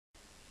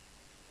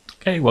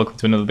Okay, welcome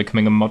to another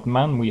Becoming a Modern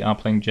Man. We are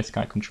playing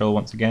Jeskai Control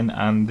once again,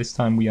 and this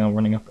time we are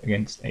running up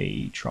against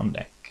a Tron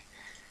deck.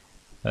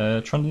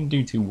 Tron didn't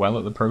do too well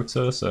at the Pro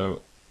Tour,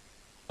 so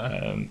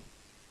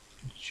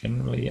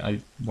generally I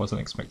wasn't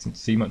expecting to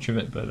see much of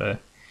it, but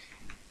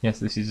yes,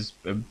 this is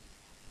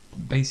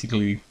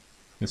basically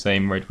the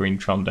same red-green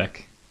Tron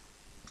deck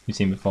we've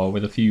seen before,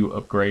 with a few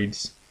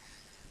upgrades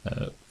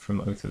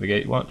from Oath of the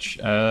Gatewatch.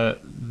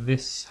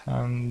 This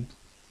hand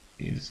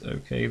is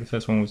okay. The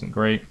first one wasn't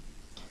great.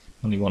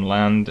 Only one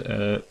land.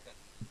 I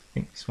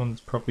think this one's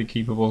probably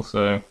keepable,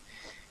 so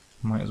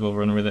might as well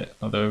run with it.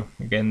 Although,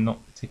 again,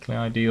 not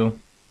particularly ideal.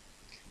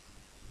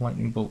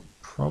 Lightning Bolt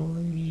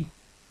probably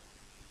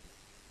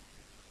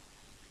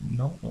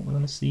not what we're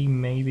going to see,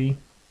 maybe.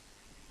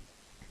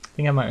 I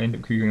think I might end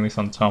up keeping this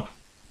on top.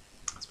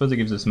 I suppose it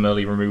gives us some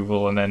early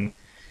removal, and then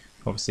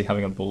obviously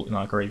having a bolt in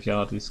our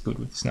graveyard is good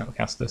with the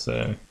Snapcaster,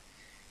 so I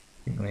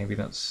think maybe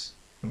that's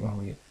why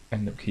we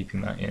end up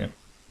keeping that, yeah.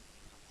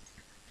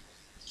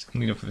 It's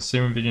going to lead off with a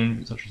Serum Vision.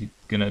 It's actually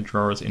going to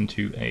draw us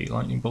into a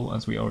Lightning Bolt,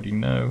 as we already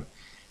know.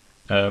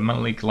 Mana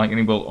Leak,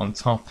 Lightning Bolt on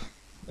top.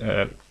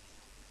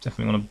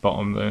 Definitely want to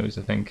bottom those,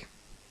 I think.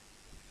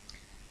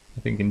 I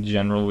think in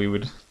general we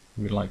would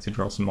like to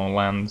draw some more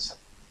lands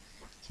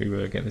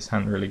to get this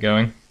hand really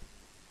going.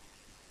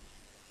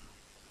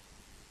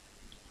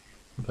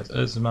 We'll place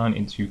Urza's Mine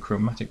into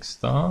Chromatic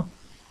Star.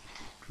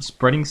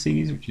 Spreading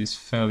Seas, which is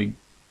fairly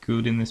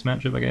good in this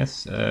matchup, I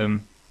guess.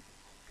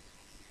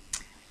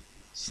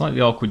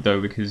 Slightly awkward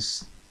though,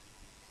 because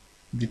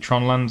the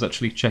Tron lands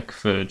actually check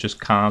for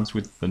just cards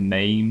with the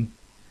name.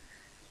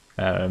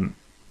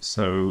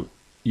 So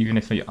even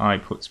if I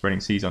put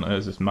Spreading Seas on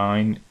Urza's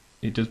Mine,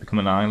 it does become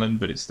an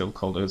island, but it's still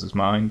called Urza's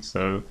Mine,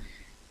 so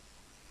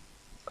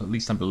at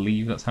least I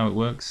believe that's how it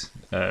works.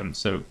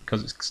 So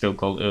because it's still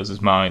called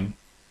Urza's Mine,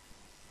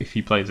 if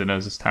he plays an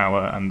Urza's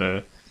Tower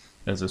and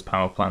Urza's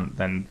Power Plant,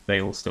 then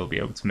they'll still be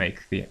able to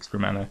make the extra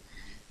mana.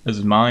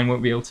 Urza's Mine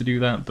won't be able to do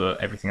that,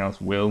 but everything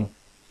else will.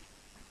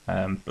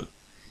 But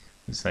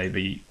let's say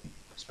the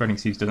Spreading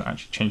Seas doesn't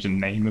actually change the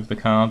name of the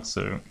card,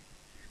 so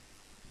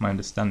my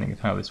understanding of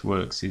how this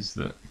works is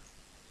that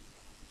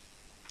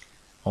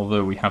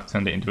although we have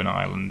turned it into an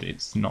island,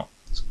 it's not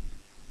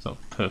sort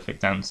of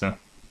perfect answer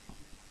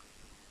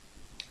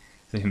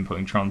to him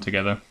putting Tron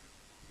together.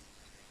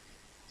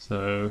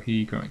 So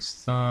he Chromatic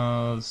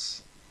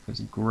Stars, there's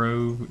a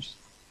Grove, which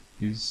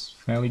is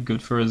fairly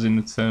good for us in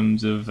the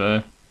terms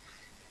of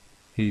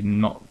he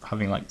not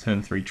having like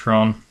turn 3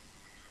 Tron.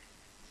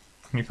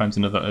 He finds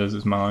another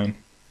Urza's Mine.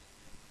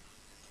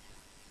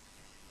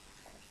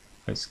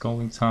 Play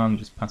Scalding Tarn,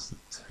 just pass the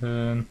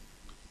turn.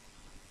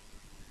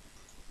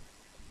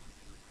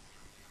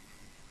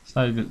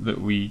 Decided that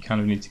we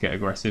kind of need to get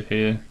aggressive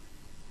here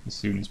as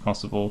soon as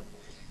possible.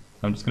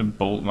 I'm just going to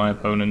bolt my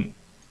opponent,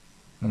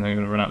 and then I'm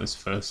going to run out this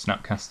first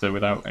Snapcaster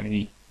without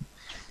any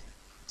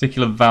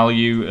particular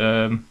value.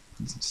 It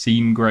doesn't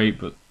seem great,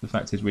 but the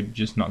fact is we're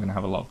just not going to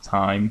have a lot of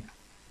time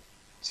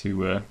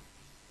to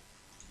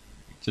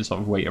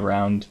sort of wait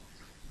around.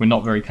 We're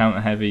not very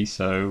counter heavy,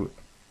 so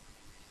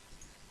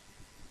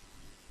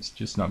it's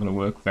just not going to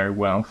work very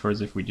well for us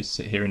if we just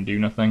sit here and do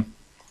nothing.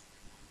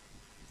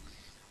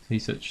 So he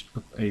searched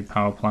up a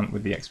power plant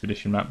with the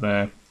expedition map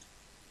there,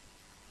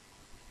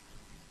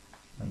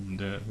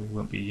 and we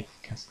won't be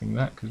casting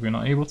that because we're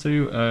not able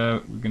to.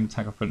 We're going to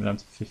tag our opponent down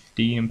to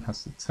 15 and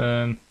pass the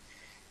turn.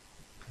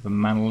 Have a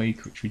Mana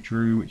Leak, which we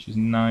drew, which is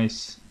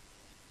nice.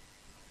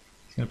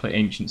 He's going to play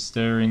Ancient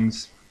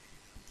Stirrings,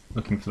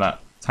 looking for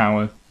that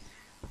tower.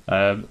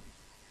 Not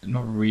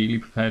really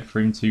prepared for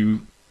him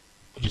to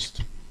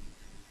just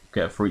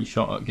get a free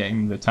shot at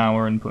getting the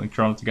tower and putting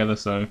Tron together,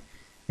 so I think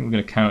we're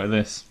going to counter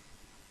this.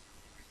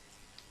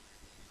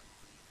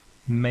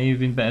 May have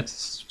been better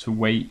to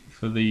wait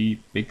for the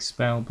big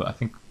spell, but I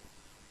think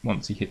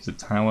once he hits the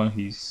tower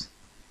he's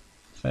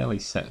fairly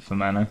set for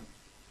mana.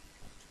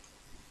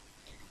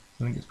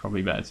 I think it's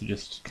probably better to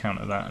just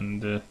counter that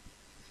and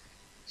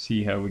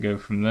see how we go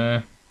from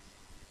there.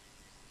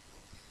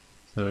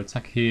 So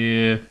attack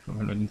here,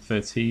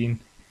 113.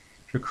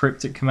 For a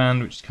Cryptic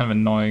Command, which is kind of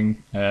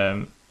annoying.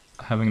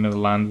 Having another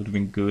land would have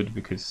been good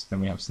because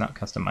then we have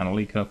Snapcaster Mana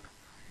Leak up.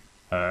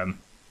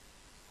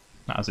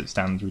 As it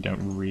stands, we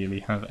don't really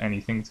have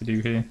anything to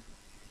do here.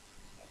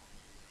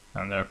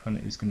 And our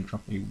opponent is going to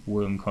drop a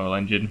Worm Coil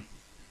Engine,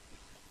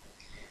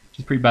 which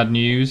is pretty bad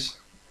news.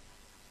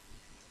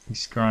 He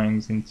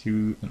scries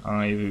into an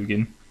Eye of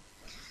Ugin,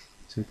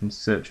 so we can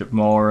search up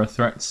more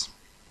threats.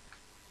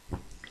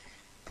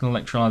 Can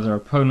electrolyze our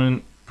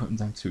opponent, put him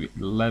down to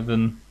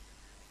 11.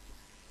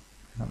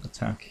 Have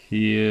attack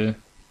here.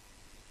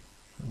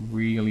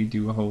 Really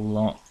do a whole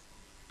lot.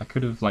 I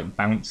could have like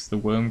bounced the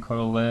Worm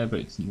Coil there, but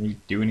it didn't really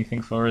do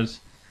anything for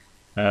us.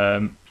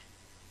 And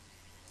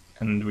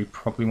we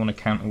probably want to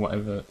counter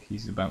whatever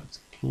he's about to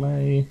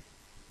play.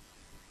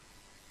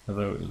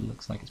 Although it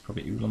looks like it's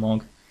probably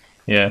Ulamog.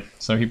 Yeah,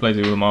 so he plays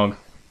Ulamog.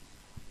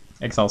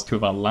 Exiles 2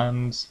 of our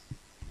lands,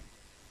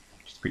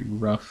 which is pretty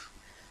rough.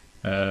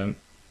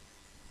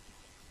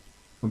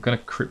 we're going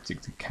to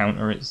Cryptic to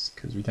counter it,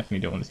 because we definitely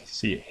don't want to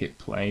see it hit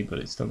play, but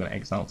it's still going to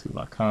exile 2 of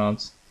our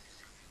cards.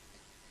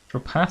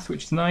 Draw Path,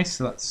 which is nice,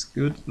 so that's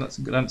good. That's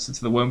a good answer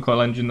to the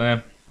Wormcoil Engine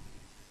there.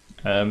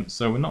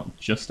 So we're not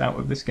just out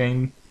of this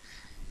game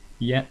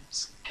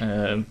yet,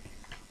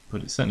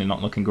 but it's certainly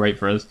not looking great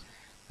for us.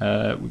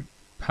 We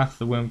Path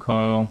the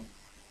Wormcoil,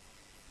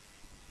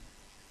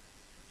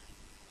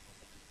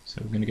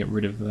 so we're going to get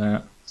rid of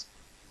that.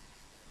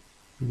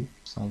 Oops,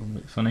 sounded a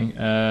bit funny.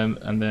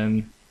 And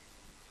then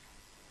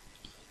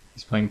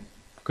he's playing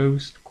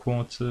Ghost,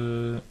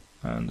 Quarter,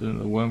 and then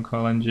the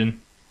Wormcoil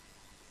Engine.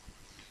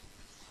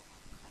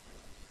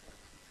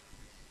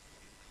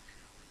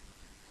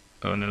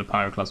 Oh, and then the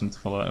Pyroclasm to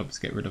follow that up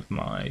to get rid of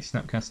my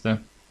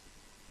Snapcaster.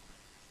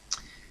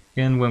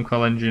 Again,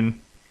 Wormcoil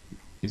Engine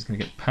is going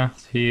to get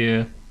Path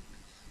here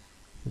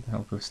with the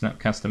help of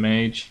Snapcaster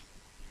Mage.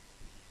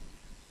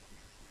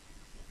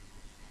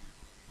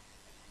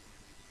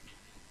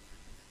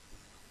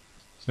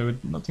 So we're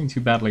not doing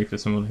too badly for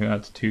someone who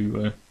had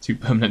two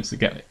permanents that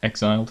get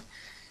exiled,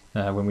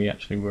 when we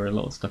actually were a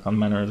little stuck on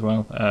mana as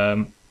well.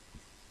 But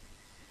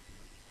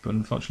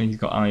unfortunately he's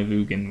got Eye of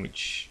Ugin,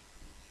 which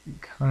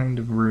kind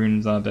of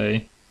ruins our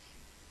day.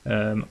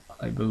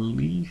 I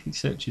believe he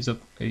searches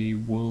up a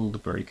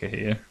World Breaker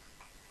here,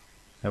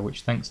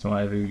 which thanks to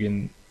Eye of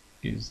Ugin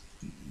is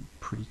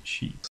pretty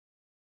cheap.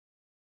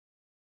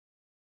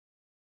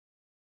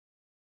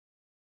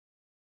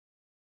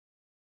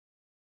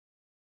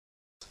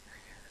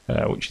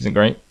 Which isn't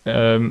great.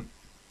 Wraps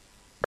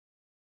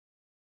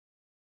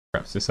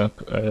this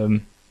up.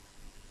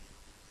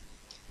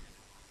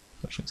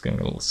 It's going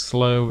a little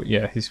slow.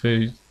 Yeah, his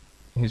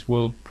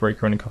World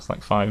Breaker only costs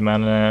like 5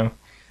 mana now,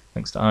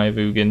 thanks to Eye of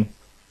Ugin.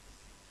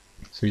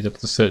 So he's able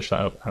to search that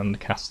up and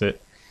cast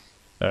it,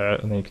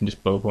 and then you can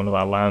just blow up one of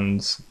our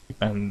lands,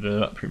 and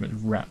that pretty much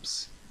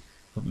wraps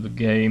up the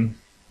game.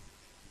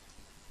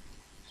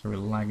 So we're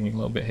lagging a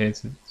little bit here,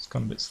 so it's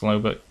gone a bit slow,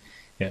 but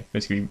yeah,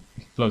 basically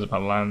he blows up our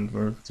land.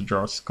 We're able to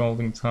draw a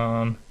Scalding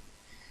Tarn.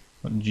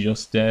 Not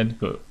just dead,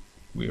 but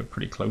we were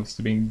pretty close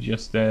to being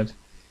just dead.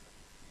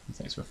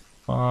 Thanks for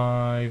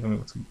 5. I'm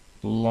able to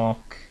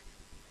block.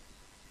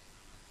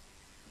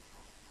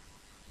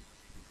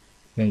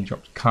 Then he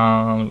drops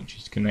Calm, which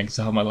is going to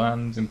exile my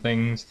lands and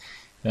things.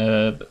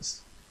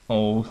 That's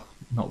all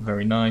not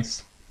very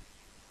nice.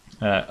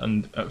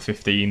 And at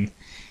 15,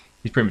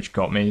 he's pretty much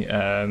got me.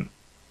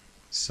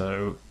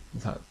 So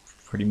that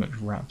pretty much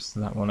wraps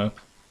that one up.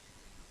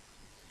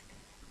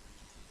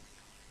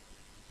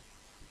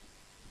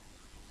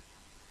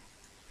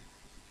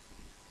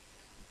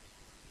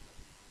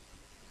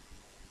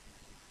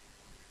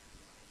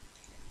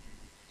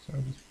 So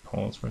I'll just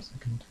pause for a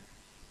second.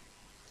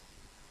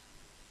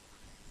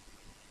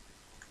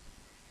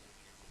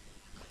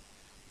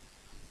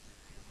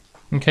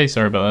 Okay,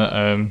 sorry about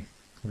that.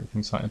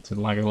 Everything started to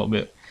lag a little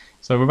bit.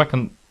 So we're back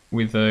on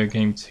with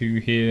game 2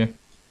 here.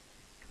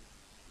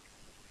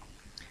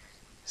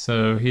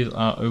 So here's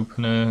our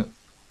opener.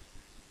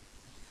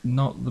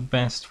 Not the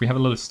best. We have a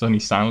lot of Stony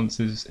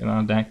Silences in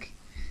our deck,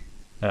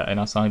 in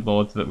our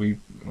sideboard, that we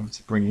want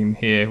to bring in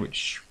here,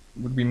 which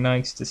would be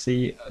nice to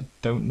see. I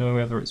don't know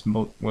whether it's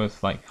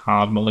worth like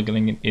hard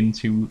mulliganing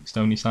into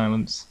Stony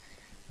Silence.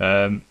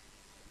 Otherwise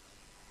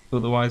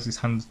this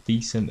hand's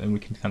decent and we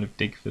can kind of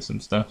dig for some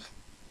stuff.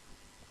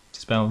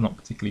 Dispel's not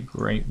particularly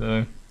great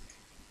though.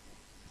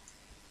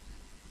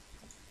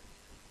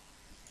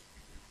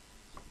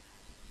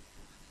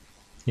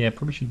 Yeah,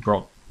 probably should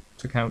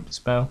took out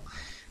Dispel.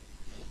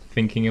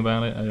 Thinking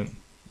about it, I don't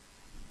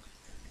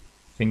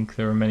think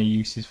there are many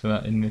uses for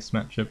that in this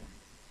matchup.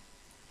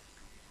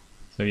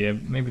 So yeah,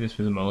 maybe this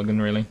was a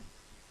mulligan really.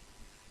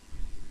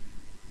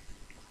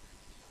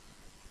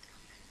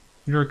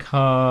 We draw a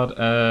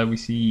card, we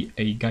see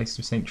a Geist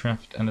of Saint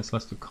Traft and a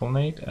Celestial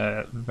Colonnade.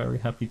 Very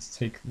happy to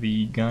take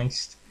the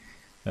Geist.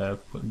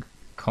 Put the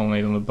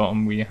Colonnade on the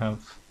bottom, we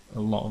have a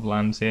lot of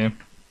lands here.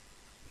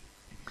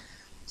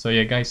 So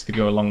yeah, Geist could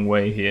go a long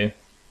way here,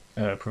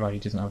 provided he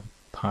doesn't have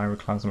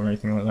Pyroclasm or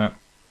anything like that.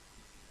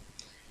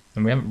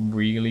 And we haven't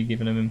really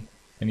given him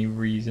any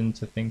reason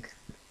to think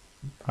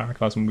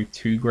Pyroclasm would be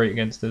too great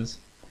against us.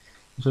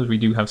 I suppose we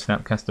do have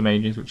Snapcaster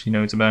Mages, which he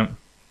knows about,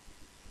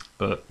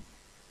 but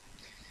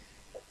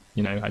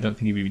you know, I don't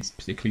think he'd be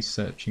particularly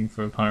searching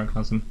for a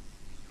Pyroclasm.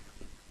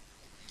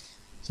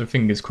 So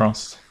fingers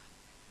crossed.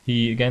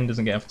 He again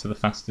doesn't get off to the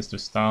fastest of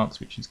starts,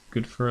 which is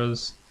good for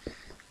us.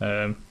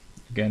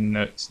 Again,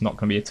 it's not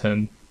going to be a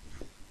turn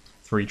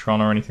 3 Tron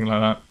or anything like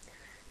that.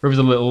 River's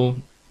a little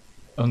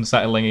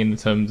unsettling in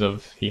terms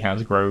of he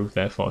has Grove,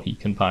 therefore he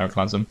can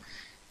Pyroclasm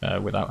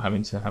without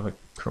having to have a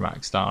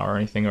Chromatic Star or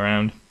anything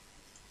around.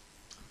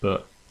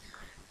 But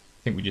I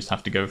think we just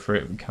have to go for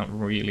it. We can't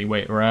really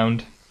wait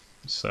around.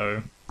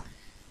 So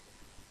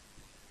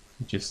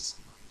just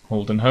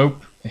hold and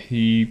hope.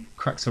 He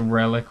cracks a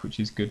Relic, which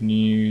is good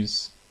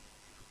news.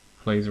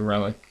 Plays a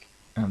Relic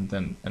and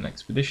then an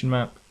Expedition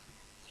map.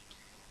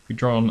 If we'd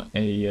drawn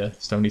a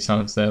Stony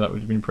Silence there, that would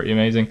have been pretty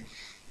amazing.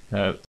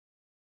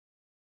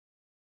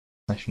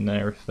 Session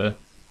there if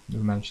We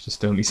managed to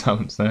stone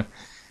silence there.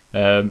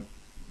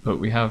 But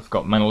we have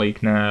got mana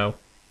leak now,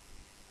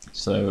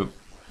 so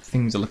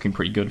things are looking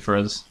pretty good for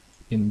us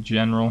in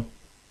general.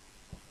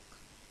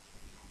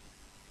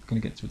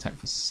 Going to get to attack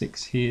for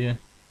 6 here.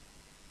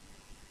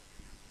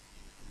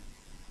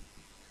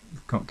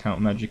 We've got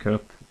counter magic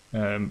up.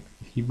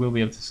 He will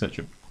be able to search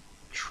up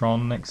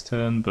Tron next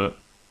turn, but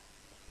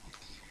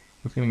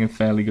we're feeling in a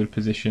fairly good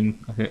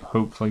position. I think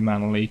hopefully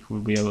mana leak will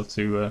be able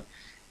to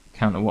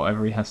counter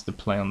whatever he has to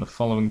play on the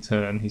following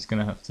turn. He's going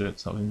to have to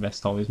sort of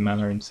invest all his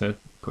mana into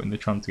putting the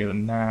Tron together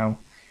now,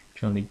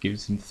 which only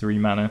gives him 3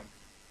 mana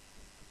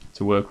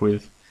to work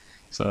with,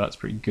 so that's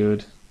pretty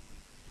good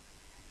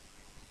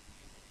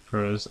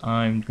for us.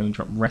 I'm going to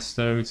drop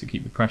Resto to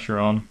keep the pressure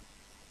on.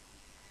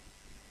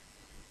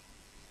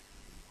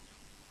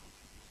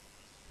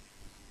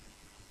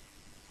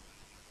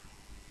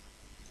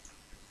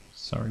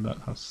 Sorry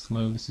about how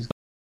slow this is.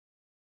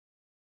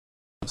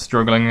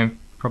 Struggling, I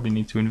probably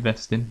need to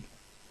invest in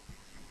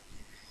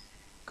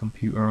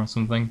computer or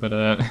something, but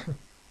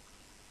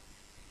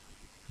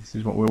this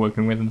is what we're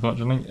working with,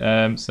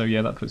 unfortunately. So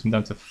yeah, that puts him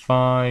down to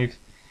 5.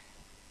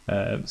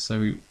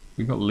 So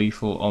we've got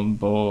Lethal on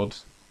board.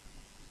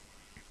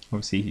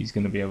 Obviously he's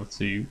going to be able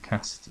to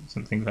cast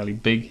something fairly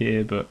big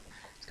here, but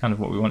it's kind of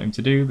what we want him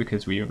to do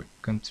because we are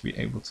going to be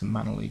able to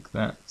mana leak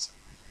that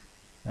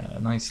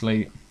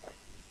nicely.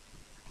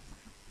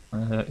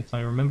 If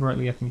I remember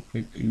rightly, I think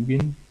with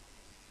Ugin.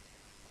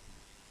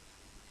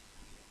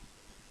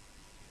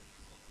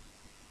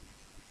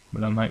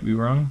 But I might be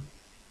wrong.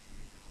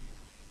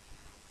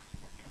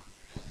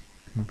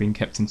 We've been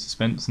kept in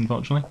suspense,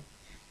 unfortunately.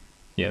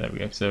 Yeah, there we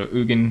go. So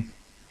Ugin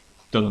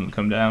doesn't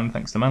come down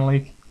thanks to mana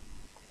leak.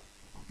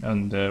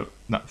 And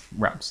that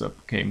wraps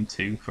up game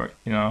 2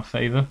 in our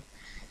favour.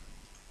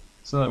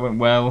 So that went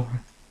well.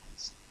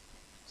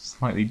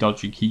 Slightly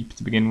dodgy keep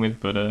to begin with,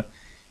 but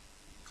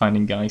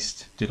finding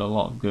Geist did a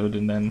lot of good,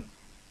 and then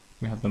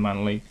we had the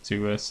mana leak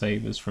to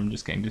save us from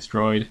just getting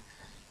destroyed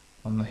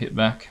on the hit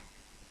back.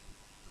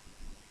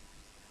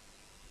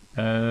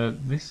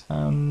 This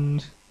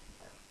hand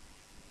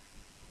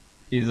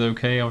is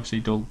okay.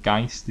 Obviously Dual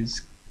Geist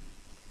is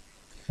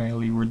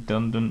fairly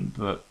redundant,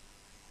 but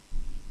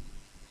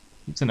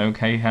it's an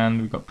okay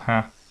hand. We've got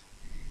Path,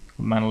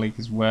 got mana leak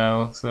as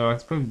well, so I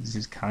suppose this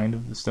is kind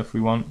of the stuff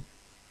we want.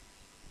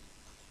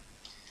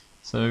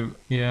 So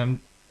yeah,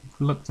 I'm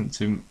reluctant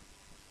to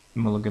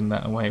mulligan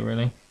that away,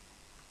 really.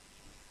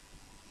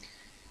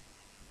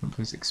 Put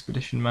this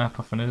Expedition map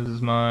off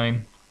another's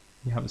mine.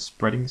 We have a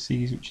Spreading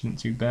Seas, which isn't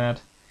too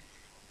bad.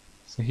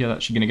 So he's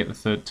actually going to get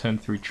the 3rd turn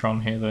through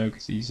Tron here, though,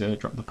 because he's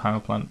dropped the power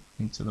plant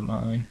into the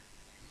mine.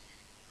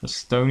 A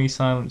Stony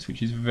Silence,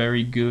 which is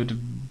very good,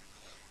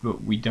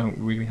 but we don't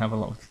really have a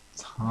lot of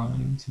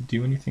time to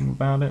do anything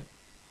about it.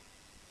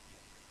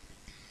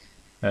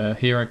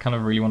 Here I kind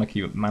of really want to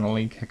keep up mana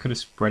leak. I could have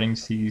Spreading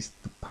Seas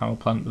the power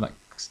plant, but that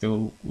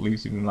still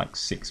leaves him like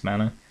 6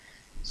 mana.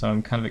 So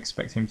I'm kind of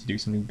expecting him to do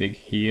something big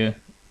here.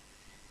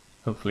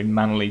 Hopefully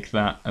mana leak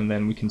that, and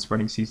then we can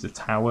Spreading Seas the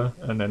tower,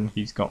 and then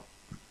he's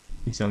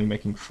only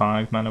making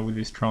 5 mana with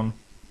his Tron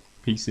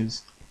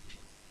pieces.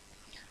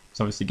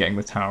 So obviously getting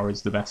the tower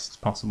is the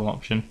best possible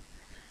option.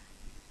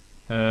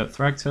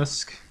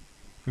 Thragtusk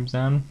from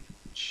Zan,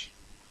 which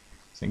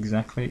I wasn't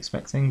exactly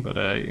expecting, but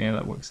yeah,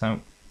 that works out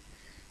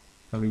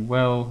fairly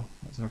well,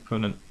 as our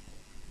opponent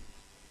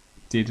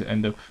did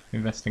end up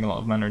investing a lot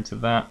of mana into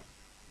that.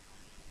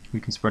 We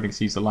can Spreading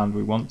Seas the land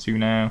we want to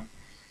now.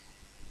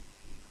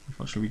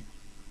 Unfortunately we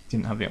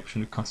didn't have the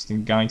option of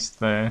casting Geist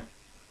there,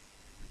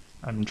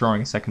 and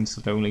drawing a second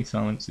Stony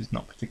Silence is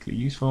not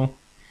particularly useful.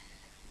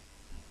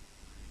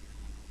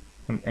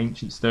 And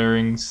Ancient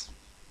Stirrings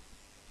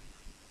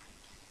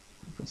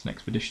puts an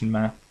Expedition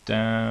map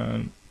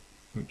down,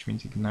 which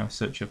means you can now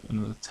search up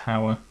another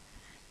tower,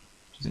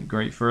 which isn't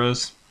great for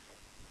us.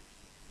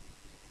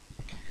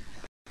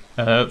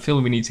 I feel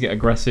we need to get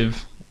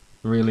aggressive,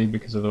 really,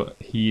 because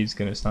he is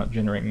going to start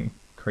generating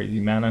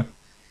crazy mana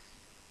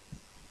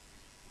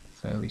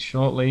fairly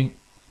shortly.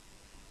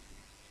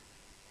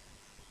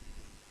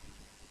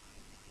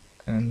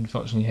 And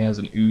unfortunately he has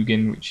an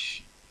Ugin,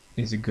 which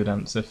is a good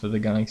answer for the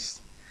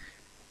Geist.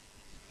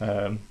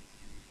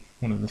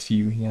 One of the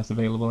few he has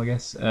available, I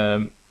guess.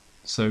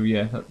 So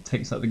yeah, that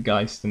takes out the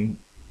Geist, and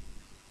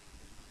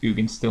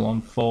Ugin's still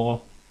on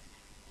 4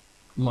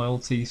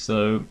 loyalty,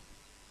 so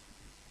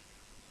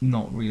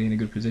not really in a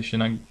good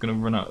position. I'm going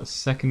to run out a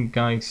second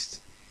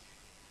Geist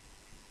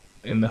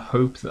in the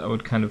hope that I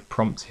would kind of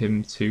prompt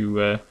him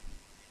to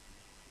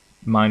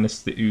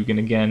minus the Ugin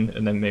again,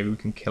 and then maybe we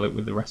can kill it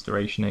with the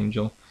Restoration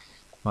Angel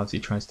as he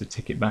tries to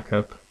tick it back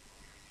up.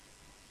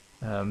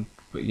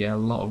 But yeah, a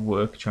lot of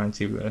work trying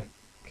to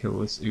kill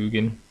this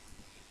Ugin.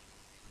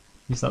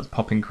 He starts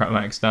popping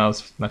Chromatic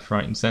Styles left,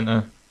 right and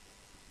centre,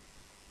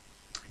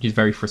 which is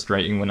very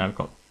frustrating when I've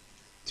got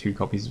 2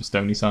 copies of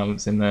Stony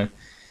Silence in there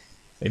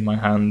in my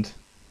hand.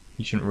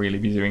 He shouldn't really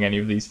be doing any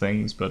of these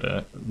things,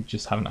 but we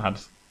just haven't had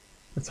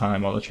the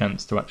time or the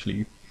chance to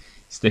actually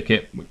stick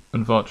it,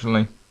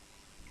 unfortunately.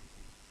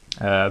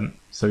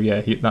 So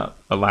yeah, that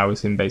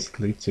allows him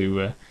basically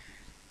to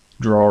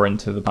draw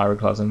into the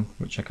Pyroclasm,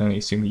 which I can only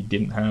assume he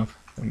didn't have,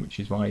 and which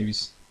is why he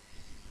was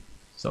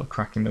sort of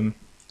cracking them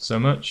so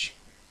much.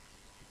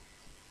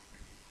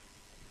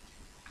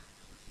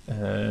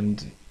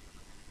 And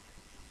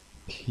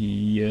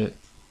he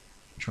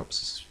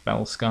drops a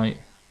Spell Skite,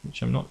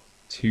 which I'm not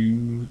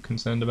too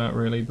concerned about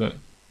really, but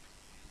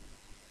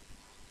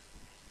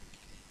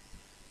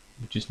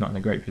we're just not in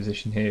a great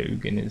position here.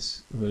 Ugin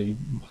is really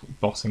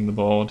bossing the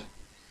board.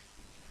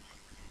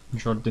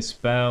 Draw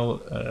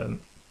Dispel.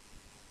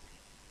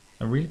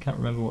 I really can't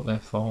remember what they're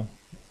for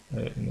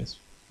in this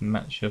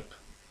matchup.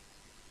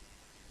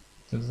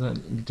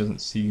 It doesn't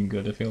seem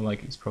good. I feel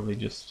like it's probably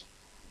just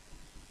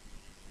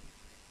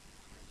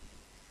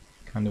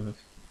kind of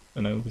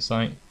an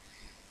oversight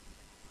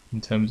in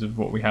terms of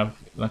what we have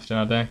left in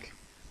our deck.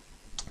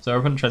 So our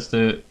opponent tries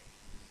to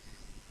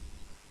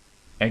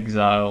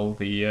exile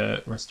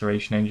the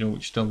Restoration Angel,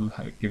 which still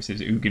gives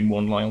his Ugin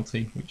 1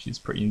 loyalty, which is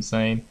pretty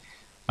insane.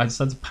 I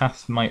decided to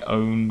path my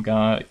own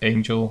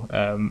Angel.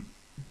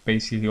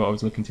 Basically what I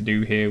was looking to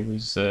do here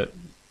was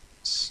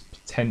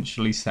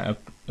potentially set up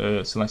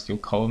a Celestial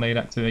Colonnade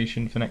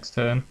activation for next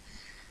turn,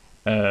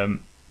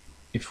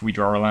 if we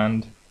draw a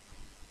land,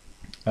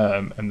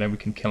 and then we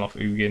can kill off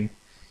Ugin,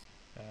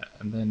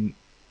 and then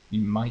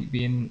you might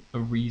be in a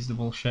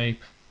reasonable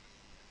shape.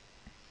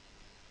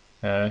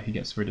 He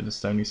gets rid of the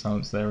Stony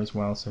Silence there as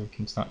well, so he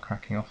can start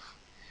cracking off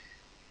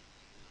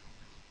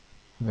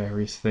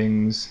various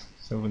things.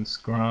 Sylvan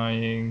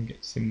Scrying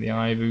gets him the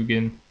Eye of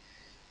Ugin.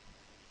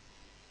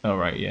 Oh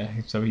right, yeah,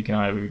 so he can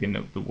Eye of Ugin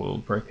up the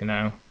World Breaker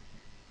now.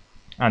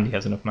 And he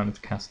has enough mana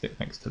to cast it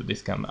thanks to the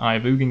discount that Eye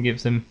of Ugin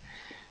gives him,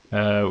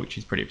 which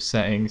is pretty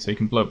upsetting. So he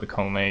can blow up the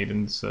Colonnade,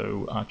 and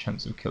so our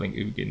chance of killing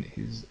Ugin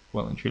is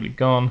well and truly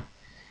gone.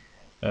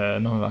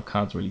 None of our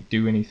cards really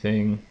do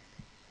anything.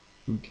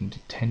 We can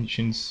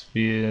Detention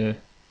Sphere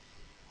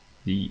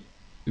the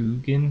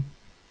Ugin,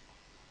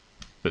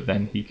 but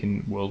then he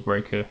can World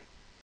Breaker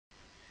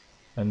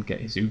and get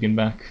his Ugin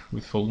back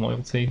with full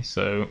loyalty,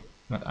 so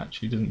that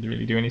actually doesn't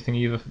really do anything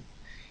either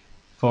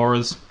for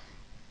us.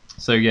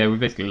 So yeah, we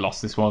basically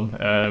lost this one.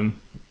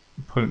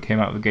 Opponent came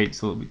out of the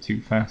gates a little bit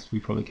too fast. We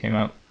probably came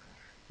out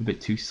a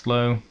bit too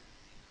slow.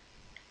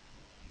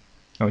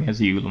 Oh, he has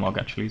the Ulamog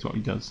actually is what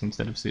he does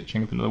instead of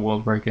switching up another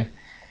World Breaker,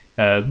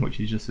 which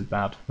is just as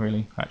bad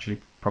really, actually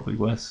probably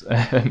worse.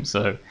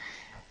 So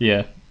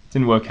yeah,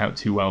 didn't work out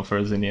too well for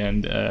us in the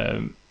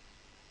end.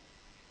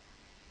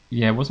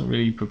 Yeah, I wasn't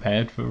really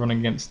prepared for running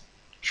against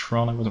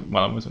Tron. I wasn't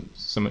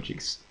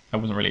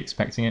really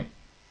expecting it.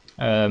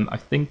 I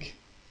think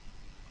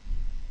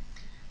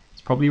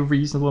it's probably a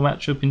reasonable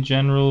matchup in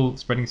general.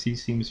 Spreading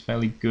Seas seems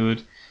fairly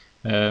good.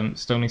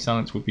 Stony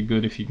Silence would be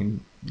good if you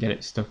can get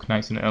it stuck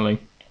nice and early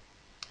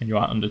and you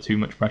aren't under too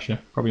much pressure.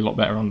 Probably a lot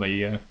better on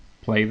the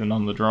play than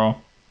on the draw.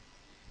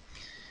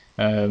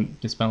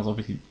 Dispels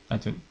obviously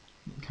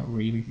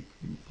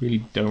really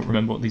don't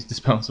remember what these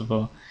dispels are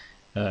for.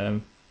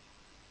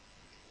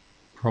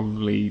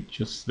 Probably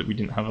just that we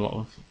didn't have a lot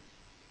of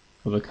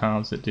other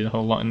cards that did a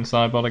whole lot in the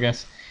sideboard, I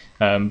guess.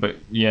 But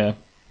yeah,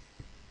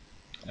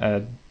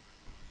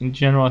 in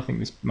general, I think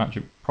this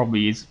matchup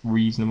probably is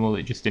reasonable.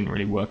 It just didn't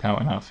really work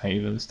out in our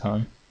favour this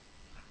time.